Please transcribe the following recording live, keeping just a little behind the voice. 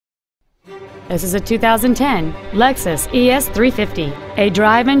This is a 2010 Lexus ES 350, a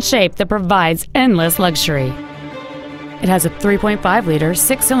drive and shape that provides endless luxury. It has a 3.5-liter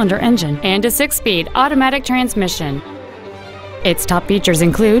six-cylinder engine and a 6-speed automatic transmission. Its top features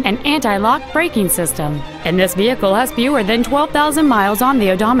include an anti-lock braking system, and this vehicle has fewer than 12,000 miles on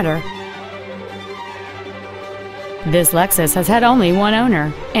the odometer. This Lexus has had only one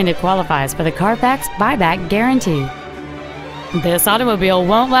owner, and it qualifies for the Carfax buyback guarantee. This automobile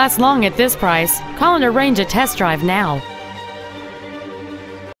won't last long at this price. Call and arrange a test drive now.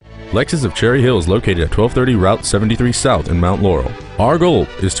 Lexus of Cherry Hill is located at 1230 Route 73 South in Mt.Laurel. Our goal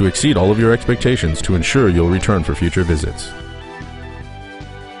is to exceed all of your expectations to ensure you'll return for future visits.